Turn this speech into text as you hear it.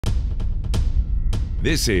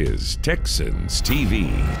This is Texans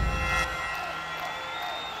TV.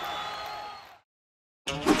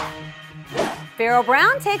 Pharaoh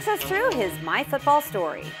Brown takes us through his My Football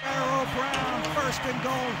story. Pharaoh Brown, first and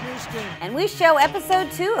goal, Houston. And we show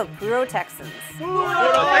episode 2 of Puro Texans. Puro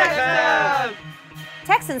Texans!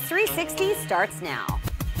 Texans 360 starts now.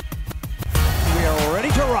 We are ready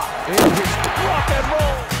to rock. Rock and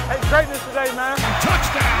roll. Hey, greatness today, man.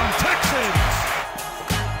 Touchdown, Texans!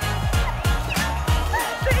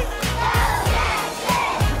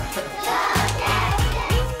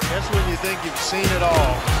 That's when you think you've seen it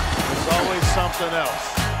all. There's always something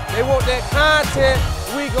else. They want that content,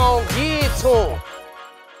 we gon' give it to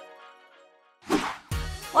them.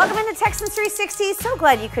 Welcome into Texans 360. So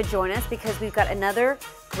glad you could join us because we've got another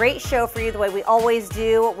great show for you the way we always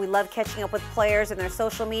do. We love catching up with players and their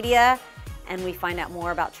social media, and we find out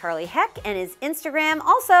more about Charlie Heck and his Instagram.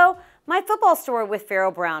 Also, my football story with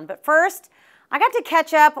Pharaoh Brown. But first, I got to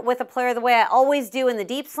catch up with a player the way I always do in the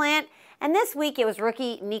deep slant. And this week it was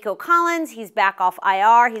rookie Nico Collins. He's back off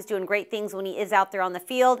IR. He's doing great things when he is out there on the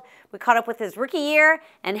field. We caught up with his rookie year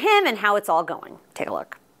and him and how it's all going. Take a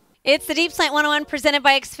look. It's the Deep Slant 101 presented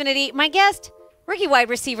by Xfinity. My guest, rookie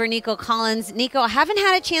wide receiver Nico Collins. Nico, I haven't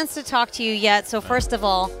had a chance to talk to you yet. So first of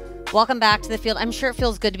all, welcome back to the field. I'm sure it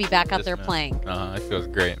feels good to be back out there playing. It feels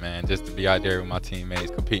great, man. Just to be out there with my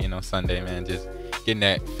teammates competing on Sunday, man. Just getting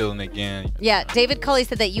that feeling again. Yeah, David Culley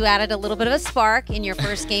said that you added a little bit of a spark in your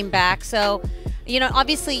first game back. So, you know,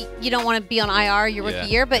 obviously you don't want to be on IR your rookie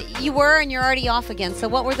year, but you were and you're already off again. So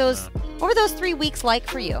what were those 3 weeks like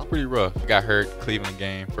for you? Pretty rough. Got hurt Cleveland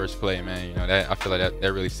game, first play, man. You know, that I feel like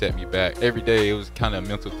that really set me back. Every day it was kind of a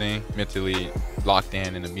mental thing, mentally locked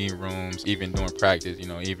in the meeting rooms, even during practice, you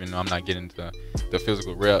know, even though I'm not getting the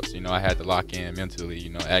physical reps, you know, I had to lock in mentally,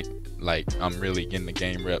 you know, act like I'm really getting the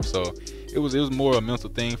game reps. So it was more a mental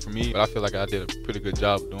thing for me, but I feel like I did a pretty good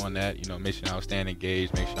job doing that, you know, make sure I was staying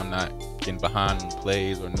engaged, make sure I'm not getting behind on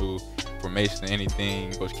plays or new formation,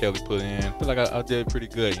 anything Coach Kelly put in. I feel like I did pretty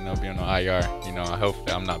good, you know, being on IR. You know, I hope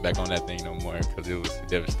that I'm not back on that thing no more because it was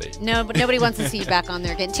devastating. No, but nobody wants to see you back on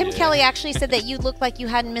there again. Tim Kelly actually said that you looked like you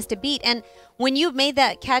hadn't missed a beat. And when you made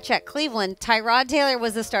that catch at Cleveland, Tyrod Taylor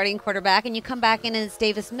was the starting quarterback, and you come back in as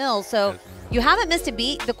Davis Mills. So you haven't missed a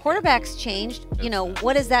beat. The quarterback's changed. You know,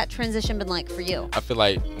 what has that transition been like for you? I feel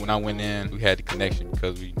like when I went in, we had the connection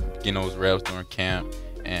because we getting those reps during camp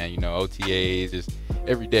and, you know, OTAs, just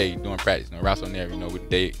every day doing practice, you know, routes on there, you know,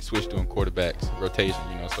 they switch doing quarterbacks, rotation,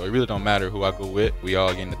 you know, so it really don't matter who I go with. We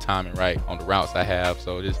all getting the timing right on the routes I have,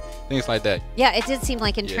 so just things like that. Yeah, it did seem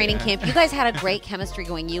like in training camp, you guys had a great chemistry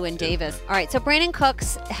going, you and Davis. All right, so Brandon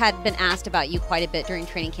Cooks had been asked about you quite a bit during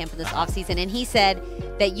training camp in this offseason, and he said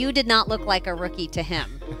that you did not look like a rookie to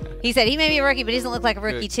him. He said he may be a rookie, but he doesn't look like a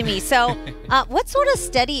rookie to me. So what sort of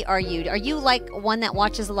steady are you? Are you like one that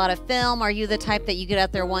watches a lot of film? Are you the type that you get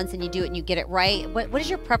out there once and you do it and you get it right? What is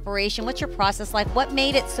your preparation? What's your process like? What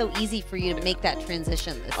made it so easy for you to make that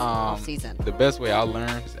transition this offseason? The best way I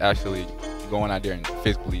learned is actually going out there and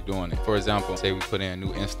physically doing it. For example, say we put in a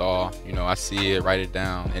new install, you know, I see it, write it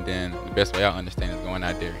down, and then the best way I understand is going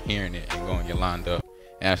out there, hearing it, and going get lined up,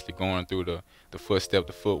 and actually going through the footstep,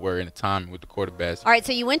 the footwork, and the timing with the quarterbacks. All right,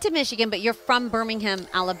 so you went to Michigan, but you're from Birmingham,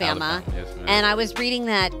 Alabama. Yes, ma'am. And I was reading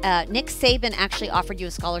that Nick Saban actually offered you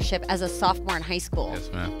a scholarship as a sophomore in high school. Yes,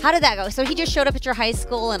 ma'am. How did that go? So he just showed up at your high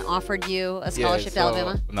school and offered you a scholarship to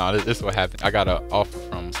Alabama? No, this is what happened. I got an offer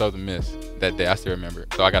from Southern Miss that day. I still remember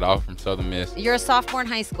it. So I got an offer from Southern Miss. You're a sophomore in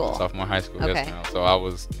high school? Sophomore in high school, okay. Yes, ma'am.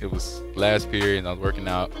 So it was last period, and I was working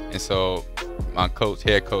out. And so my head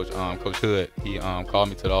coach, Coach Hood, he called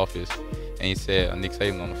me to the office. And he said, Nick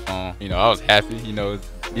Saban on the phone. You know, I was happy, you know,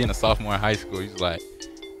 being a sophomore in high school. He's like,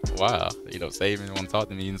 wow, you know, Saban want to talk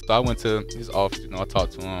to me. And so I went to his office, you know, I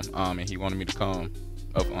talked to him, and he wanted me to come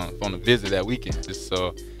up on a visit that weekend just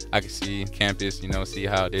so I could see campus, you know, see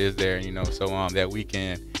how it is there, you know. So that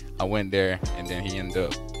weekend I went there, and then he ended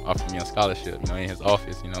up offering me a scholarship, you know, in his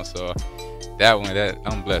office, you know. So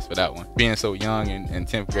I'm blessed for that one. Being so young in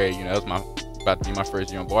 10th grade, you know, that was about to be my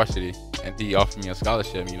first year on varsity, and he offered me a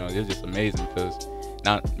scholarship. You know, it was just amazing because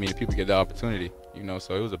not many people get the opportunity, you know,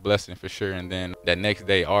 so it was a blessing for sure. And then that next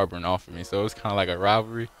day, Auburn offered me, so it was kind of like a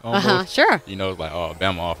rivalry almost. Sure. You know, it's like, oh,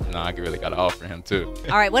 Bama offered. Nah, I really got to offer him too.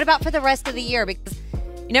 All right, what about for the rest of the year? Because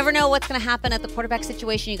you never know what's going to happen at the quarterback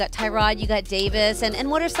situation. You got Tyrod, you got Davis,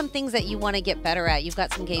 and what are some things that you want to get better at? You've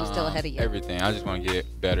got some games still ahead of you. Everything. I just want to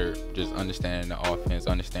get better, just understanding the offense,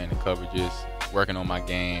 understanding the coverages, working on my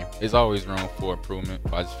game. There's always room for improvement,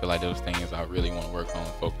 but I just feel like those things I really want to work on,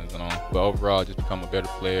 focusing on. But overall, just become a better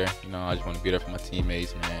player. You know, I just want to be there for my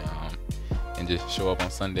teammates, man, and just show up on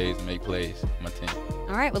Sundays and make plays for my team.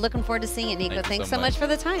 All right, we're looking forward to seeing it, Nico. Thanks so much for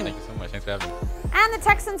the time. Thank you so much. Thanks for having me. And the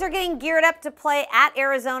Texans are getting geared up to play at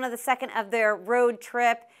Arizona, the second of their road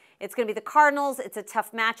trip. It's going to be the Cardinals. It's a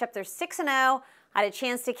tough matchup. They're 6-0. I had a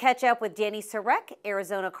chance to catch up with Danny Sarek,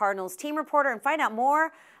 Arizona Cardinals team reporter, and find out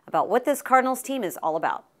more about what this Cardinals team is all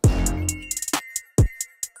about.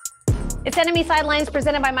 It's Enemy Sidelines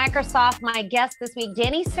presented by Microsoft. My guest this week,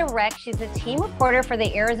 Danny Sarek. She's a team reporter for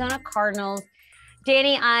the Arizona Cardinals.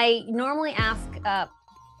 Danny, I normally ask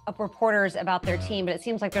reporters about their team, but it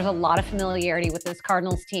seems like there's a lot of familiarity with this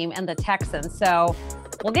Cardinals team and the Texans. So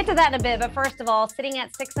we'll get to that in a bit. But first of all, sitting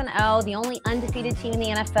at 6-0, the only undefeated team in the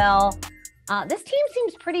NFL. This team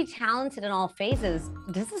seems pretty talented in all phases.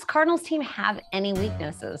 Does this Cardinals team have any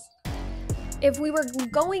weaknesses? If we were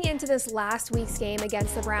going into this last week's game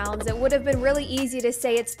against the Browns, it would have been really easy to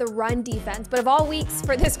say it's the run defense. But of all weeks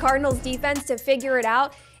for this Cardinals defense to figure it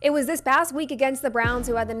out, it was this past week against the Browns,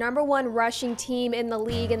 who had the #1 rushing team in the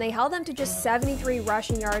league, and they held them to just 73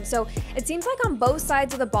 rushing yards. So it seems like on both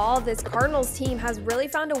sides of the ball, this Cardinals team has really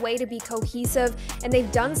found a way to be cohesive, and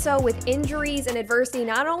they've done so with injuries and adversity,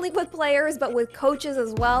 not only with players, but with coaches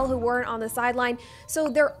as well who weren't on the sideline. So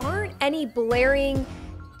there aren't any blaring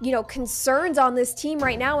concerns on this team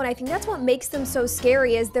right now, and I think that's what makes them so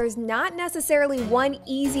scary, is there's not necessarily one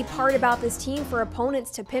easy part about this team for opponents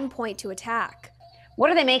to pinpoint to attack. What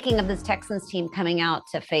are they making of this Texans team coming out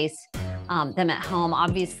to face them at home?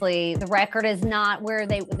 Obviously, the record is not where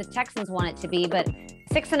the Texans want it to be, but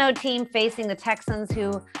 6-0 team facing the Texans,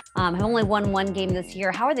 who have only won one game this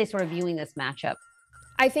year. How are they sort of viewing this matchup?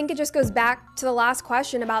 I think it just goes back to the last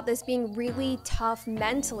question about this being really tough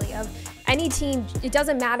mentally. Of any team, it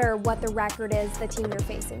doesn't matter what the record is, the team you're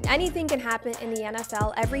facing. Anything can happen in the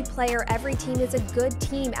NFL. Every player, every team is a good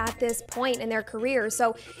team at this point in their career.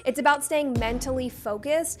 So it's about staying mentally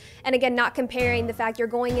focused. And again, not comparing the fact you're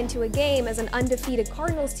going into a game as an undefeated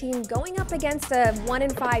Cardinals team going up against a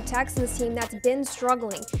 1-5 Texans team that's been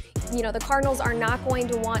struggling. The Cardinals are not going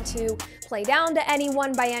to want to play down to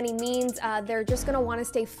anyone by any means. They're just going to want to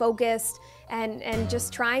stay focused and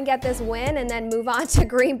just try and get this win and then move on to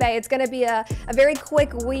Green Bay. It's going to be a very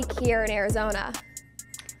quick week here in Arizona.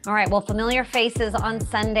 All right, well, familiar faces on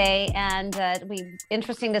Sunday, and it'll be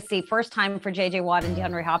interesting to see. First time for J.J. Watt and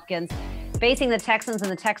DeAndre Hopkins facing the Texans and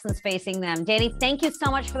the Texans facing them. Danny, thank you so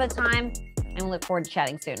much for the time, and we look forward to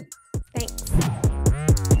chatting soon. Thanks.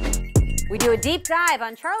 We do a deep dive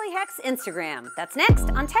on Charlie Heck's Instagram. That's next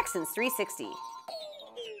on Texans 360.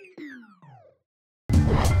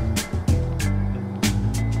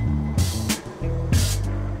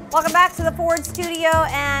 Welcome back to the Ford studio,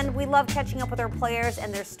 and we love catching up with our players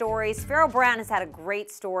and their stories. Pharaoh Brown has had a great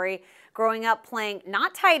story growing up playing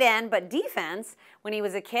not tight end, but defense when he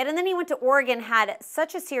was a kid. And then he went to Oregon, had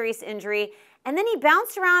such a serious injury, and then he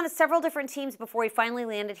bounced around several different teams before he finally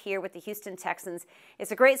landed here with the Houston Texans.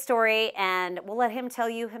 It's a great story, and we'll let him tell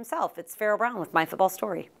you himself. It's Pharaoh Brown with My Football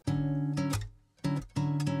Story.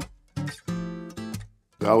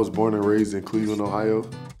 I was born and raised in Cleveland, Ohio.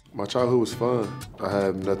 My childhood was fun. I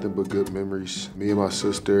have nothing but good memories. Me and my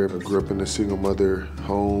sister grew up in a single mother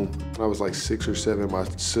home. When I was like 6 or 7, my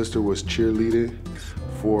sister was cheerleading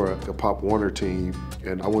for a Pop Warner team,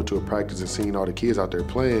 and I went to a practice and seen all the kids out there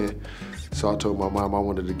playing. So I told my mom I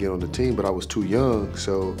wanted to get on the team, but I was too young,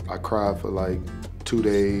 so I cried for like 2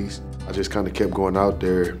 days. I just kind of kept going out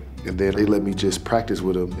there, and then they let me just practice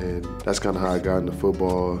with them, and that's kind of how I got into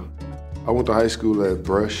football. I went to high school at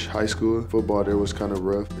Brush High School. Football there was kind of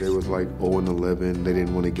rough. They was like 0-11. They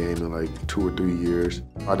didn't win a game in like 2 or 3 years.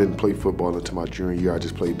 I didn't play football until my junior year. I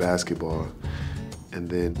just played basketball. And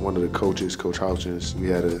then one of the coaches, Coach Houchins, we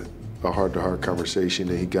had a heart-to-heart conversation,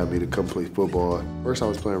 and he got me to come play football. First I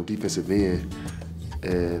was playing defensive end,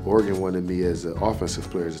 and Oregon wanted me as an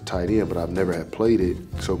offensive player, as a tight end, but I've never had played it.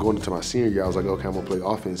 So going into my senior year, I was like, okay, I'm gonna play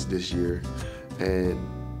offense this year. And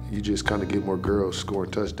you just kind of get more girls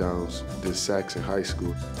scoring touchdowns than sacks in high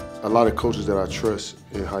school. A lot of coaches that I trust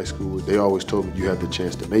in high school, they always told me you have the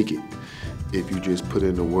chance to make it if you just put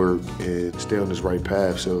in the work and stay on this right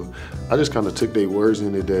path. So I just kind of took their words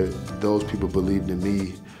in it that those people believed in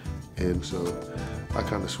me. And so I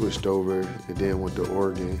kind of switched over and then went to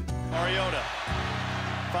Oregon. Mariota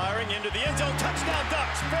firing into the end zone, touchdown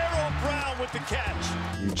Ducks. Pharaoh Brown with the catch.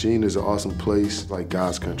 Eugene is an awesome place, like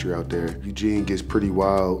God's country out there. Eugene gets pretty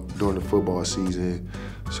wild during the football season.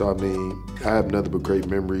 So I mean, I have nothing but great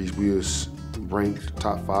memories. We was ranked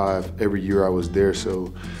top 5 every year I was there.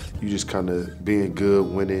 So you just kind of being good,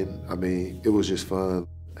 winning. I mean, it was just fun.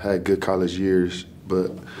 I had good college years,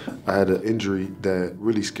 but I had an injury that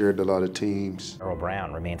really scared a lot of teams. Earl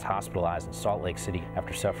Brown remains hospitalized in Salt Lake City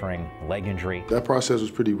after suffering a leg injury. That process was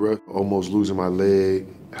pretty rough, almost losing my leg,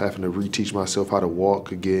 having to reteach myself how to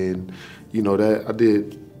walk again. You know, that I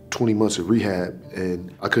did 20 months of rehab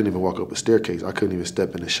and I couldn't even walk up a staircase. I couldn't even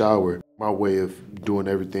step in the shower. My way of doing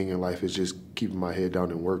everything in life is just keeping my head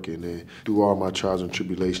down and working. And through all my trials and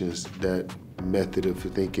tribulations, that method of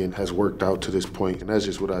thinking has worked out to this point, and that's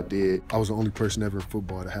just what I did. I was the only person ever in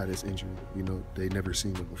football that had this injury. You know, they never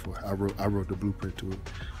seen it before. I wrote the blueprint to it.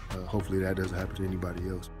 Hopefully that doesn't happen to anybody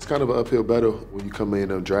else. It's kind of an uphill battle when you come in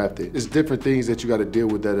undrafted. It's different things that you got to deal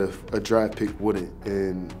with that a draft pick wouldn't,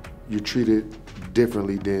 and you're treated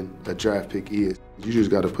differently than a draft pick is. You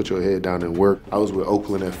just got to put your head down and work. I was with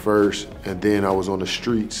Oakland at first, and then I was on the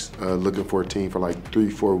streets looking for a team for like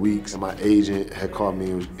 3-4 weeks. And my agent had called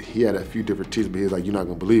me. He had a few different teams, but he was like, "You're not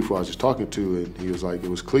gonna believe who I was just talking to." And he was like, "It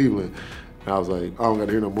was Cleveland." And I was like, "I don't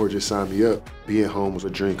gotta hear no more, just sign me up." Being home was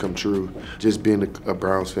a dream come true. Just being a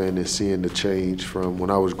Browns fan and seeing the change from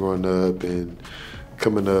when I was growing up and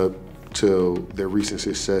coming up to their recent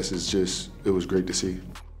success it was great to see.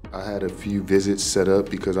 I had a few visits set up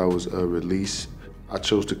because I was released. I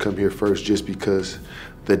chose to come here first just because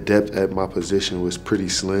the depth at my position was pretty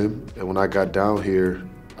slim. And when I got down here,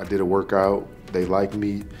 I did a workout, they liked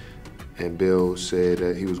me, and Bill said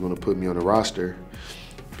that he was gonna put me on the roster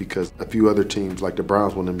because a few other teams like the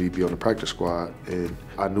Browns wanted me to be on the practice squad, and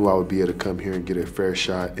I knew I would be able to come here and get a fair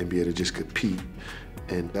shot and be able to just compete.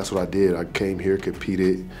 And that's what I did. I came here,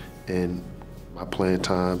 competed, and my playing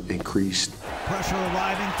time increased. Pressure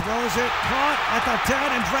arriving, throws it, caught at the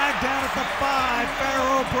 10 and dragged down at the 5.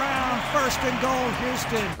 Pharaoh Brown, 1st and goal,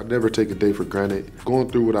 Houston. I never take a day for granted. Going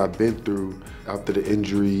through what I've been through after the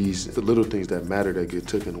injuries, the little things that matter that get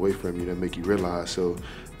taken away from you that make you realize. So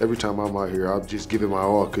every time I'm out here, I'll just give it my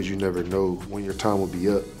all because you never know when your time will be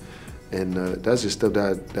up. And that's just stuff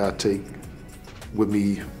that I take with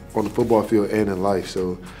me on the football field and in life.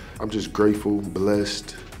 So I'm just grateful,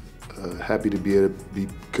 blessed. Happy to be able to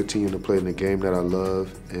continue to play in the game that I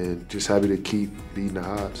love, and just happy to keep beating the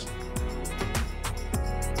odds.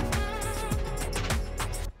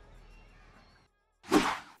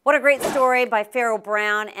 What a great story by Pharaoh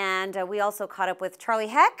Brown, and we also caught up with Charlie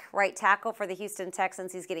Heck, right tackle for the Houston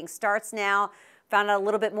Texans. He's getting starts now. Found out a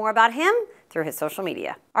little bit more about him through his social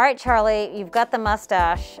media. All right, Charlie, you've got the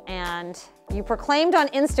mustache, and you proclaimed on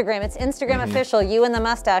Instagram, it's Instagram official, you and the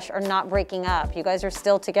mustache are not breaking up. You guys are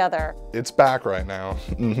still together. It's back right now.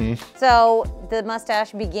 So the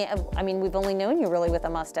mustache began, I mean, we've only known you really with a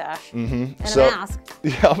mustache and a mask.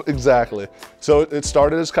 Yeah, exactly. So it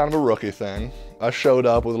started as kind of a rookie thing. I showed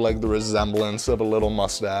up with like the resemblance of a little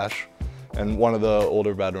mustache. And one of the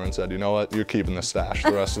older veterans said, "You know what, you're keeping the stash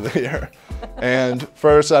the rest of the year." And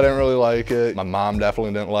first I didn't really like it. My mom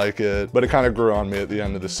definitely didn't like it, but it kind of grew on me at the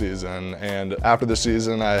end of the season. And after the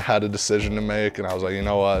season, I had a decision to make, and I was like, you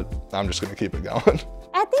know what, I'm just gonna keep it going.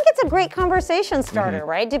 I think it's a great conversation starter,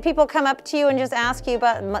 right? Do people come up to you and just ask you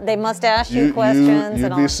about, they must ask you questions?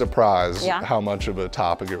 You'd be surprised how much of a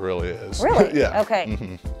topic it really is. Really? Yeah.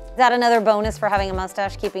 Okay. Is that another bonus for having a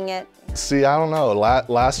mustache, keeping it? See, I don't know.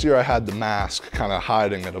 Last year I had the mask kind of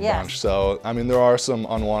hiding it a bunch. So, I mean, there are some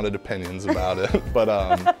unwanted opinions about it,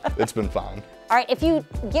 but it's been fine. All right, if you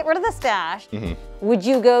get rid of the stash, would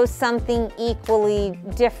you go something equally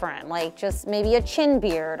different? Like just maybe a chin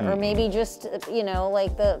beard or maybe just, you know,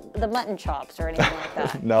 like the mutton chops or anything like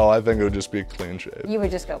that? No, I think it would just be clean shaven. You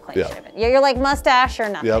would just go clean shaven. Yeah, you're like mustache or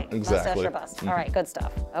nothing. Yep, exactly. Mustache or bust. All right, good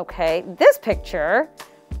stuff. Okay, this picture,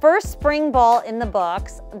 first spring ball in the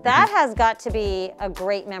books. That has got to be a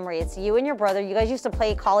great memory. It's you and your brother. You guys used to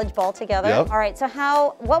play college ball together. Yep. All right, so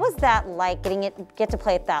what was that like, get to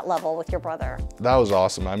play at that level with your brother? That was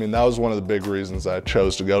awesome. I mean, that was one of the big reasons I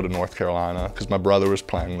chose to go to North Carolina, because my brother was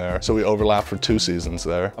playing there. So we overlapped for 2 seasons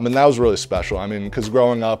there. I mean, that was really special. I mean, because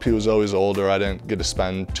growing up, he was always older. I didn't get to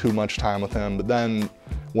spend too much time with him, but then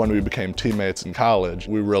when we became teammates in college,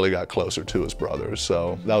 we really got closer to as brothers,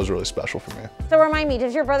 so that was really special for me. So remind me,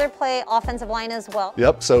 does your brother play offensive line as well?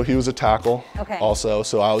 Yep, so he was a tackle also,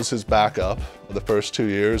 so I was his backup the first 2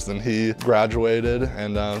 years, then he graduated,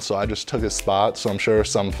 and so I just took his spot, so I'm sure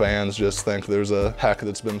some fans just think there's a Heck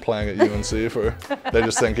that's been playing at UNC they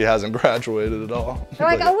just think he hasn't graduated at all. They're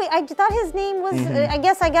like, oh wait, I thought his name was, I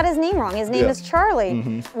guess I got his name wrong. His name is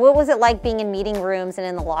Charlie. What was it like being in meeting rooms and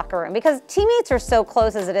in the locker room? Because teammates are so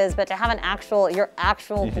close as it is, but to have your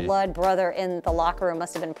actual blood brother in the locker room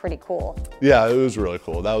must have been pretty cool. Yeah, it was really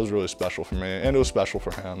cool. That was really special for me, and it was special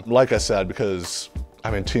for him. Like I said, because I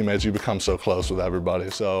mean, teammates, you become so close with everybody.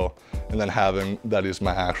 So, and then having that he's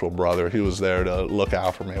my actual brother, he was there to look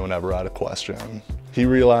out for me whenever I had a question. He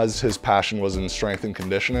realized his passion was in strength and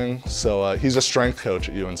conditioning. So he's a strength coach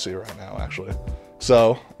at UNC right now, actually.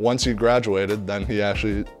 So once he graduated, then he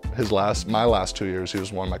actually, my last 2 years, he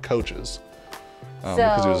was one of my coaches.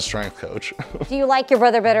 Because he was a strength coach. Do you like your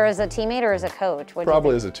brother better as a teammate or as a coach?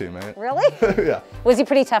 Probably as a teammate. Really? Yeah. Was he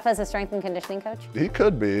pretty tough as a strength and conditioning coach? He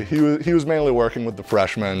could be. He was mainly working with the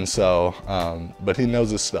freshmen, so, but he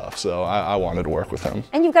knows his stuff, so I wanted to work with him.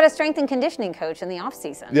 And you've got a strength and conditioning coach in the off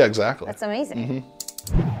season. Yeah, exactly. That's amazing.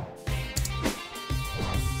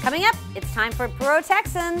 Coming up, it's time for Pro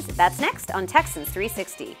Texans. That's next on Texans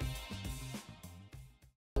 360.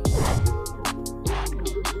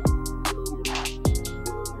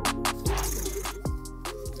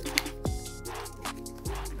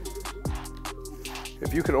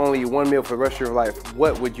 If you could only eat one meal for the rest of your life,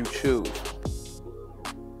 what would you choose?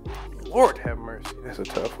 Lord have mercy, that's a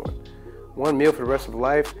tough one. One meal for the rest of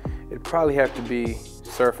life, it'd probably have to be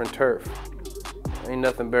surf and turf. Ain't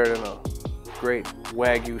nothing better than a great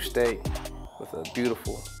Wagyu steak with a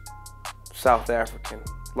beautiful South African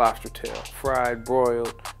lobster tail. Fried,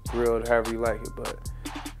 broiled, grilled, however you like it, but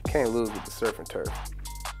can't lose with the surf and turf.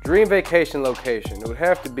 Dream vacation location, it would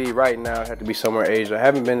have to be right now, it would have to be somewhere in Asia. I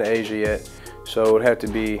haven't been to Asia yet. So it would have to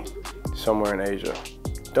be somewhere in Asia.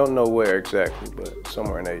 Don't know where exactly, but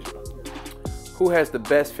somewhere in Asia. Who has the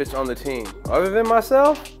best fits on the team? Other than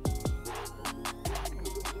myself?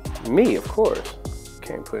 Me, of course.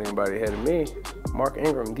 Can't put anybody ahead of me. Mark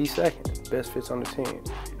Ingram II, best fits on the team.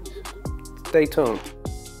 Stay tuned.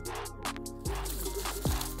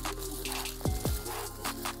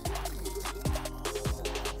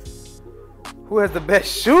 Who has the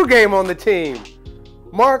best shoe game on the team?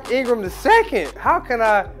 Mark Ingram II. How can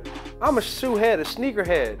I'm a shoe head, a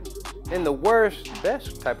sneakerhead, in the worst,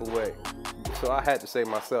 best type of way. So I had to say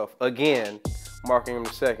myself, again, Mark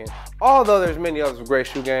Ingram II. Although there's many others with great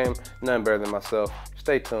shoe game, none better than myself.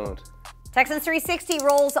 Stay tuned. Texans 360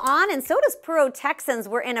 rolls on, and so does Pro Texans.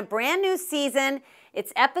 We're in a brand new season.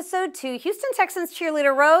 It's episode 2. Houston Texans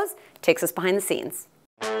cheerleader Rose takes us behind the scenes.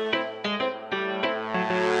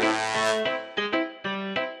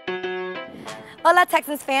 Hola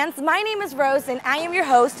Texans fans, my name is Rose and I am your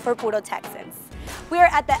host for Puro Texans. We are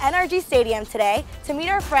at the NRG Stadium today to meet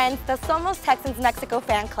our friends, the Somos Texans Mexico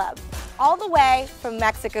Fan Club, all the way from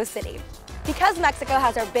Mexico City. Because Mexico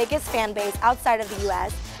has our biggest fan base outside of the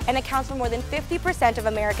US and accounts for more than 50% of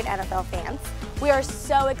American NFL fans, we are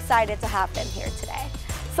so excited to have them here today.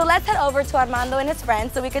 So let's head over to Armando and his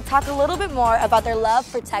friends so we could talk a little bit more about their love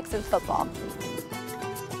for Texans football.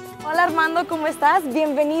 Hola Armando, ¿cómo estás?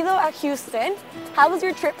 Bienvenido a Houston. How was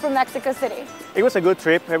your trip from Mexico City? It was a good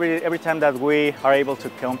trip. Every time that we are able to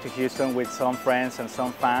come to Houston with some friends and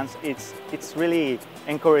some fans, it's really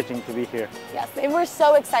encouraging to be here. Yes, and we're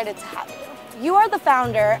so excited to have you. You are the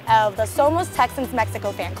founder of the Somos Texans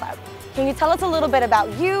Mexico Fan Club. Can you tell us a little bit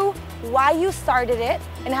about you, why you started it,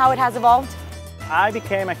 and how it has evolved? I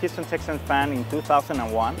became a Houston Texans fan in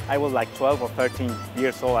 2001. I was like 12 or 13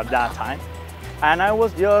 years old at that time. And I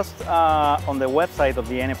was just on the website of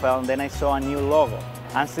the NFL, and then I saw a new logo.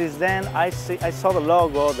 And since then, I saw the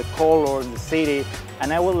logo, the colors, the city,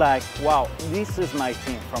 and I was like, wow, this is my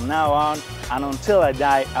team. From now on, and until I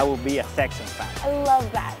die, I will be a Texans fan. I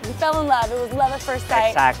love that. You fell in love. It was love at first sight.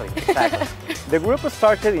 Exactly. The group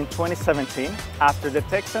started in 2017. After the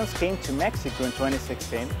Texans came to Mexico in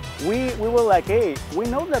 2016, we were like, hey, we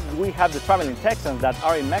know that we have the traveling Texans that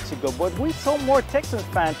are in Mexico, but we saw more Texans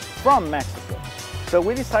fans from Mexico. So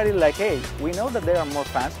we decided like, hey, we know that there are more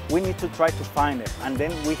fans, we need to try to find it, and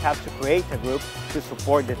then we have to create a group to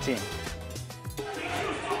support the team.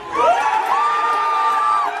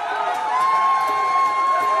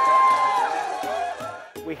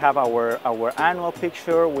 We have our annual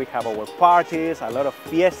picture, we have our parties, a lot of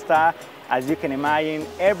fiesta. As you can imagine,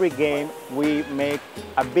 every game we make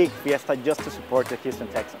a big fiesta just to support the Houston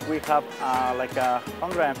Texans. We have like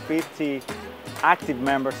 150 active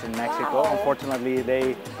members in Mexico. Wow. Unfortunately,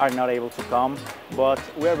 they are not able to come, but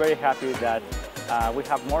we're very happy that we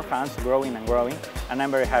have more fans growing and growing, and I'm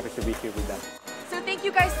very happy to be here with them. So thank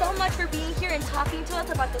you guys so much for being here and talking to us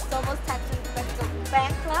about the Somos Texans Mexico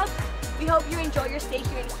Fan Club. We hope you enjoy your stay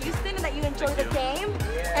here in Houston and that you enjoy the game.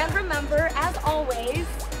 Yeah. And remember, as always,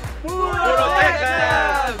 Puro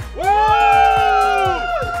Texans! Woo!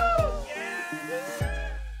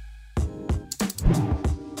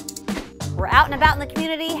 We're out and about in the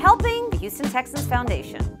community helping the Houston Texans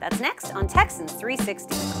Foundation. That's next on Texans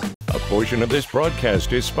 360. A portion of this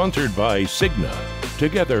broadcast is sponsored by Cigna.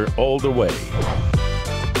 Together all the way.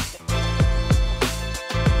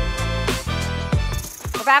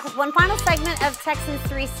 back with one final segment of Texans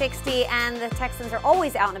 360, and the Texans are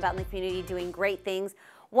always out and about in the community doing great things.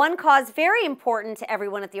 One cause very important to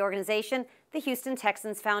everyone at the organization, the Houston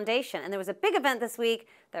Texans Foundation. And there was a big event this week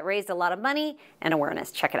that raised a lot of money and awareness.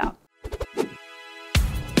 Check it out.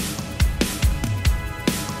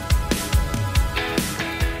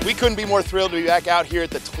 We couldn't be more thrilled to be back out here at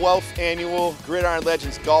the 12th annual Gridiron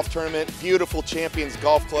Legends Golf Tournament, beautiful Champions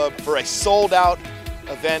Golf Club, for a sold-out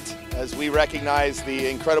event as we recognize the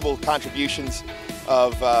incredible contributions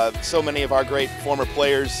of so many of our great former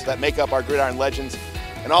players that make up our Gridiron Legends,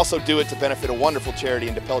 and also do it to benefit a wonderful charity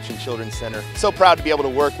in DePelchin Children's Center. So proud to be able to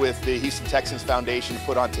work with the Houston Texans Foundation to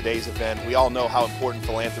put on today's event. We all know how important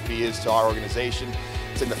philanthropy is to our organization.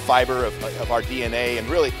 It's in the fiber of our DNA, and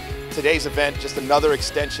really today's event just another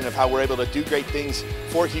extension of how we're able to do great things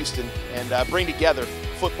for Houston and bring together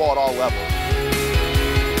football at all levels.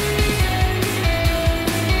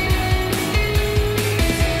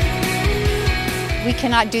 We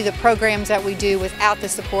cannot do the programs that we do without the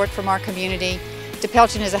support from our community.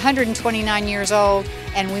 DePelchin is 129 years old,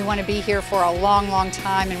 and we want to be here for a long, long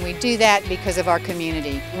time, and we do that because of our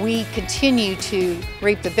community. We continue to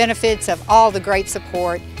reap the benefits of all the great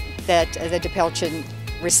support that the DePelchin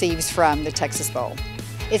receives from the Texas Bowl.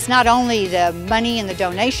 It's not only the money and the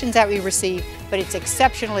donations that we receive, but it's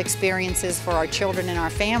exceptional experiences for our children and our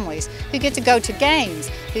families who get to go to games,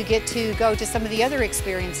 who get to go to some of the other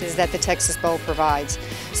experiences that the Texas Bowl provides.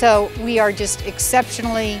 So we are just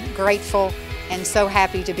exceptionally grateful and so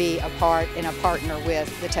happy to be a part and a partner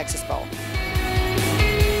with the Texas Bowl.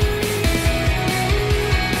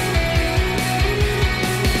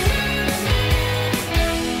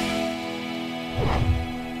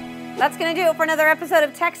 That's going to do it for another episode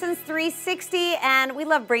of Texans 360, and we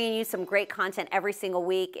love bringing you some great content every single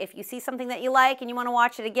week. If you see something that you like and you want to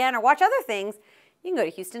watch it again or watch other things, you can go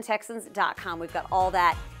to HoustonTexans.com. We've got all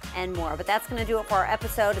that and more. But that's going to do it for our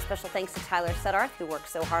episode. A special thanks to Tyler Suddarth, who worked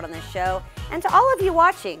so hard on this show, and to all of you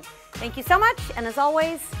watching. Thank you so much, and as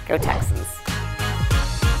always, go Texans.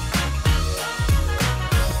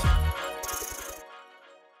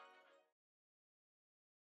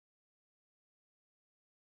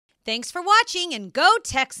 Thanks for watching, and go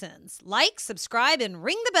Texans! Like, subscribe, and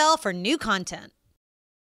ring the bell for new content.